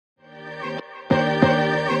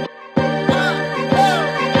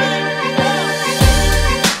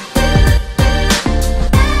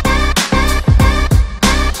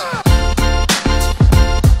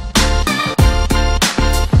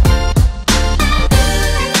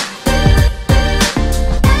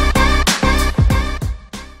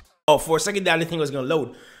for a second I didn't think it was gonna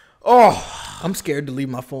load. Oh, I'm scared to leave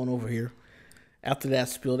my phone over here. After that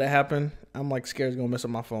spill that happened, I'm like scared it's gonna mess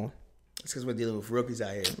up my phone. it's because we're dealing with rookies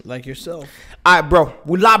out here. Like yourself. All right, bro.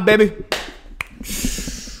 We live, baby.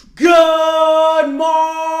 Good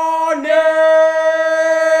morning,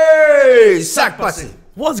 Sack Pussy.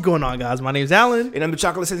 What's going on, guys? My name's Alan. And I'm the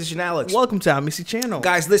Chocolate Sensation Alex. Welcome to Amicy channel.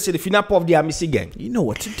 Guys, listen, if you're not part of the Amicy gang, you know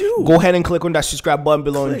what to do. go ahead and click on that subscribe button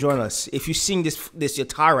below and join us. If you're seeing this your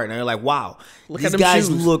tie right now, you're like, wow, these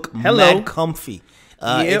guys look mad comfy.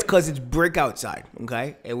 It's because it's brick outside,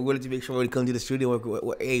 okay? And we wanted to make sure when we come to the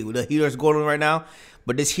studio, hey, the heater's going on right now,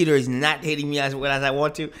 but this heater is not hitting me as well as I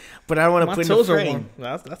want to. But I don't want to put in the frame.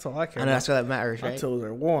 That's all I care about. I know that's all that matters, right? My toes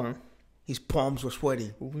are warm. His palms were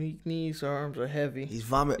sweaty. Weak knees, arms are heavy. He's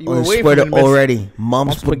vomiting on his sweater already.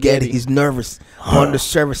 Mom's spaghetti. He's nervous. On the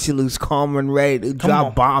surface, he looks calm and ready to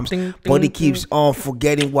drop bombs. But he keeps on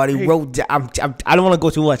forgetting what he wrote down. I don't want to go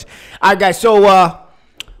too much. All right, guys. So,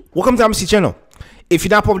 welcome to Amicy channel. If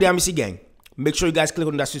you're not part of the Amicy gang, make sure you guys click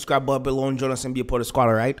on that subscribe button below and join us and be a part of the squad,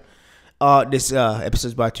 all right? This episode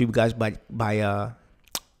is brought to you guys by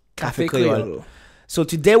Cafe Creole. So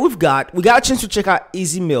today we got a chance to check out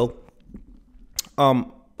Easy Meal.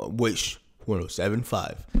 Wish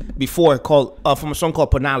 1075 before called from a song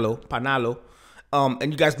called Panalo,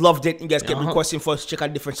 and you guys loved it. You guys kept requesting for us to check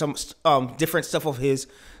out different stuff of his.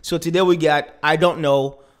 So today we got I Don't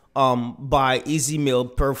Know by Easy Meal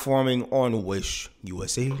performing on Wish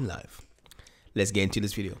USA Live. Let's get into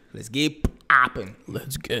this video. Let's get popping.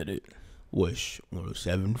 Let's get it. Wish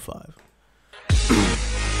 1075.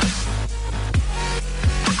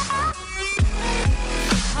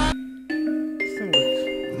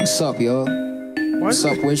 What's up, y'all? What's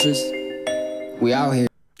up, Wishes? We out here.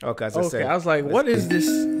 Okay, as I said. I was like, what is this?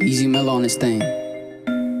 Easy Mill on this thing.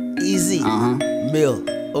 Easy Mill.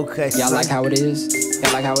 Okay. Y'all like how it is?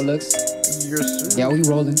 Y'all like how it looks? Yeah, we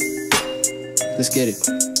rolling. Let's get it.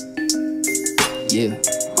 Yeah.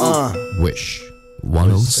 Wish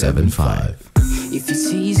 1075. If your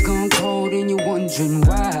tea's gone cold and you're wondering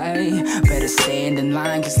why, better stand in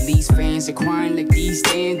line, cause these fans are crying like these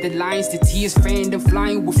dandelions. The tears fan and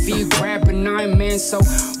flying with fear grabbing nine man. So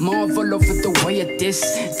marvel over the way of this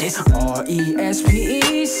R-E-S-P-E-C-T.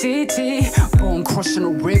 Bone crushing a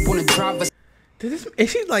rib when a driver.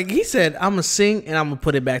 He said, I'm gonna sing and I'm gonna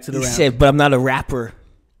put it back to the rap. He said, but I'm not a rapper.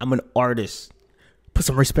 I'm an artist. Put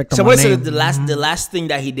some respect on my name. Somebody said the last thing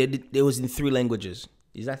that he did, it was in 3 languages.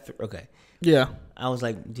 Is that okay? Yeah. I was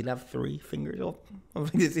like, do you have 3 fingers? Oh,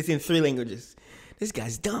 it's in 3 languages. This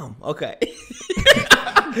guy's dumb. Okay.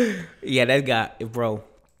 Yeah, that guy, bro.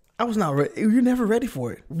 I was not ready. You're never ready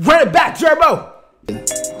for it. Run it back, Turbo.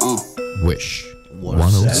 Wish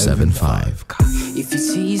 1075. If your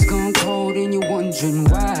tea's gone cold and you're wondering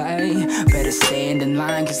why, better stand in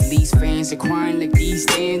line, cause these fans are crying like these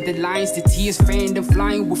dandelions. The tears fan and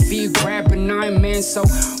flying with fear grabbing nine man. So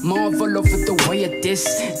marvel over the way of this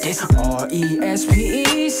R-E-S-P-E-C-T.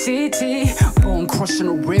 Bone crushing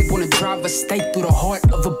a rib when a driver stake through the heart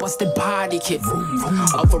of a busted body kit.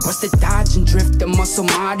 Of a rusted dodge and drift, the muscle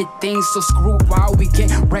modded things. So screw while we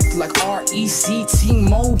get wrecked like R-E-C-T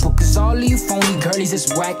mobile. Cause all you phony girlies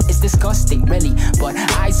is whack, it's disgusting, really. But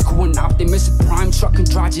I school an optimist, prime truck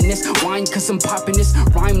androgynous. Wine cause I'm popping this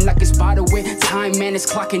rhyme like it's bottle with time, man, it's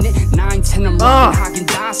clocking it 9-10, I'm rocking hogging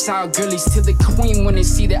docile girlies to the queen when they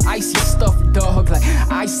see the icy stuff, dog. Like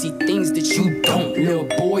I see things that you don't, little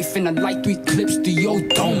boy. Finna light 3 clips to your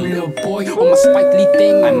dome, little boy. On my Spike Lee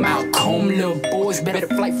thing, I'm out comb, little boys. Better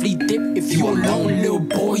flight fleet dip if you alone, little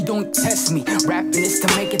boy. Don't test me, rapping is to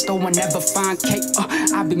make it though I never find cake.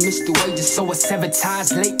 I've been missed away just so I 7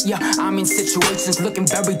 times late. Yeah, I'm in situations looking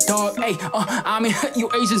very dark. Hey, I mean, you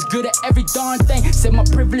Asians good at every darn thing. Said my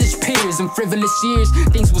privileged peers and frivolous years.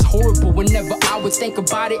 Things was horrible whenever I would think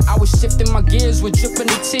about it. I was shifting my gears with dripping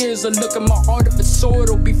the tears. Or look at my heart if it's sore,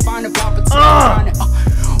 it'll be fine if I pretend it.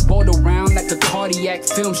 Rolled around like a cardiac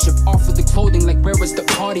film strip off of the clothing like where was the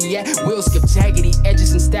party at? Will skip jaggedy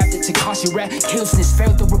edges and stabbed it to Takashi rat. Killsness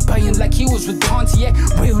failed the rebellion like he was with Pontiac.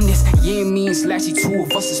 Realness, yeah, me and Slashy, 2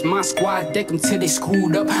 of us is my squad. Deck them till they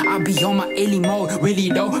screwed up. I be on my illy mode, really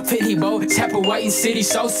though. Philly Bo, Tapper White and City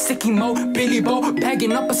Show, Sicky Mo, Billy Bo,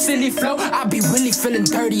 bagging up a silly flow. I be really feeling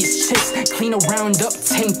dirty as chicks. Clean a round up,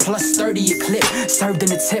 10 plus 30 a clip. Served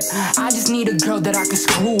in a tip. I just need a girl that I can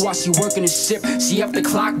screw while she working the ship. She up the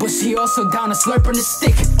clock, but she also down a slurping the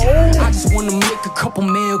stick. I just wanna make a couple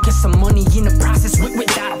mil, get some money in the process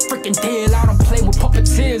without a freaking deal. I don't play play with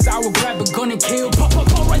puppeteers. I will grab a gun and kill.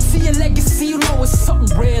 Right, see your legacy, you know it's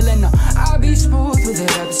something real. And I'll be smooth with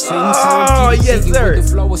it at the same time. Oh, yes, sir. With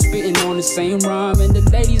the flow of spitting on the same rhyme. And the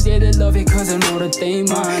ladies there, they love it cause I know that they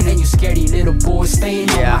mine. And you scaredy little boy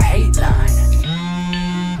staying on my hate line.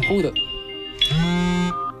 Who the?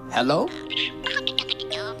 Hello?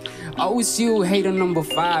 Oh, it's you, hater number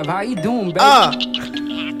 5. How you doing, baby?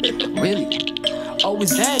 Really? Oh,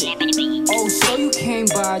 is that it? Oh, so you came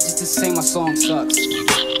by just to say my song sucks.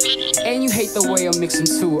 And you hate the way I'm mixing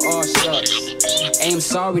too, oh shucks. Hey, I'm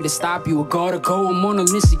sorry to stop you, I gotta go, I'm on a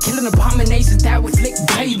list of killing abominations that would flick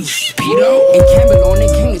babies. Pedo and Campbell on they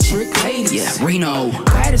came to trick ladies. Yeah, Reno.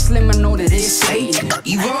 Bad as Slim, I know that it's Satan.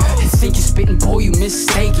 Evil, think you spitting, boy, you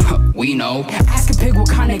mistaken. We know. Ask a pig what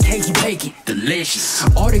kind of cake you baking. Delicious.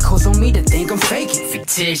 Articles on me to think I'm faking.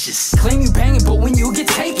 Fictitious. Claim you banging, but when you get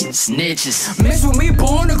taken, snitches. Mess with me,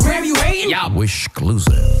 born to grab you hating. Yeah. Wish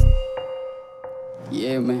exclusive.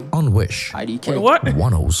 Yeah, man. On Wish. IDK. What?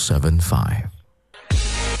 1075.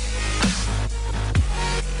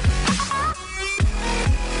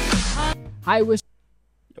 I wish.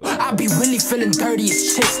 I be really feeling dirty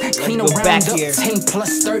as chicks. Clean Let's go around back up, here. 10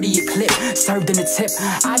 plus 30 a clip. Served in a tip.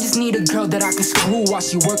 I just need a girl that I can screw while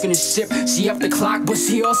she working the ship. She up the clock, but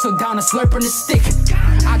she also down to slurping the stick.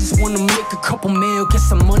 I just wanna make a couple mil, get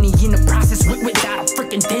some money in the process without a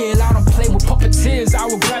freaking deal. I don't play with puppeteers, I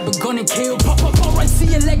will grab a gun and kill. Right, see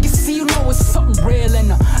your legacy, you know it's something real.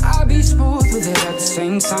 And I'll be smooth with it at the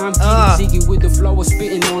same time. Ziggy with the flow of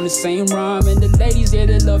spitting on the same rhyme. And the ladies there,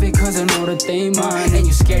 they love it cause I know that they mine. And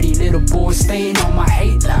you scaredy little boy staying on my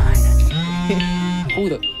hate line. Who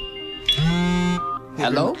the?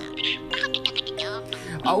 Hello?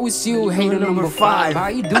 Oh, it's you, hater number 5. How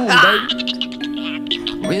you doing, baby?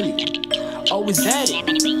 Really? Oh, is that it?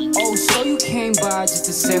 Oh, so you came by just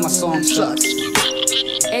to say my song sucks.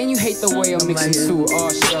 And you hate the way I'm mixing too,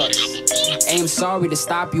 oh shucks. Hey, I'm sorry to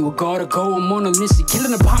stop you, I gotta go, I'm on a list of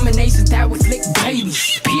killing abominations that would flick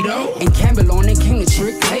babies. Pedo and Campbell on they came to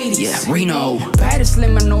trick ladies. Yeah, Reno. Bad as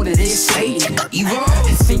Slim, I know that it's Satan. Evil,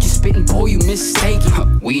 think you spitting, boy, you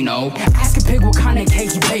mistaken. We know. Ask a pig what kind of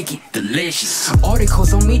cake you baking. Delicious.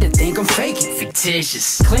 Articles on me to think I'm faking.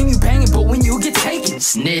 Fictitious. Claim you banging, but when you get taken,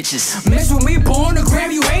 snitches. Mess with me, born to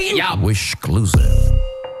grab you hating. Yeah. Wish exclusive.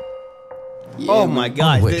 Yeah, Oh my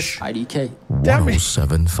God, Wish. IDK.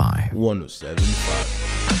 1075.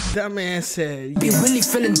 1075. That man said, Be really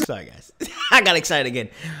feeling. Sorry, guys. I got excited again.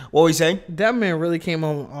 What were you saying? that man really came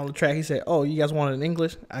on the track. He said, "Oh, you guys want it in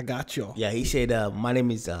English? I got y'all." Yeah, he said, my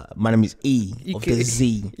name is E of the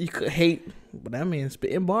Z. You could hate, but that man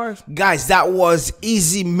spitting bars. Guys, that was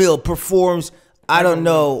Easy Mill performs, I don't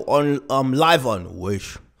know, on live on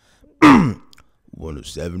Wish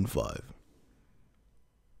 1075.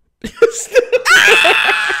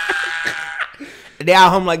 They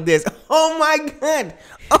are home like this. Oh my God.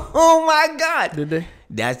 Oh my God. Did they?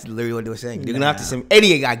 That's literally what they were saying. They're gonna have to send.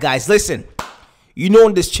 Anyway, guys, listen. You know,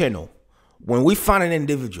 on this channel, when we find an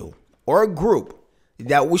individual or a group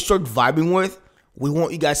that we start vibing with, we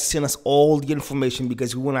want you guys to send us all the information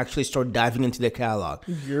because we want to actually start diving into their catalog.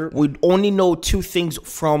 We only know 2 things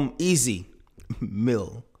from Easy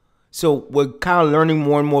Mill, so we're kind of learning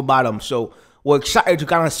more and more about him. So we're excited to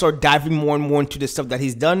kind of start diving more and more into the stuff that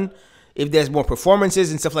he's done. If there's more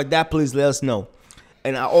performances and stuff like that, please let us know.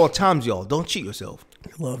 And at all times, y'all, don't cheat yourself.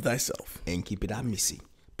 Love thyself. And keep it Amicy.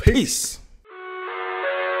 Peace.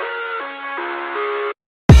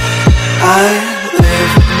 I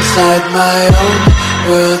live inside my own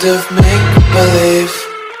world of make-believe.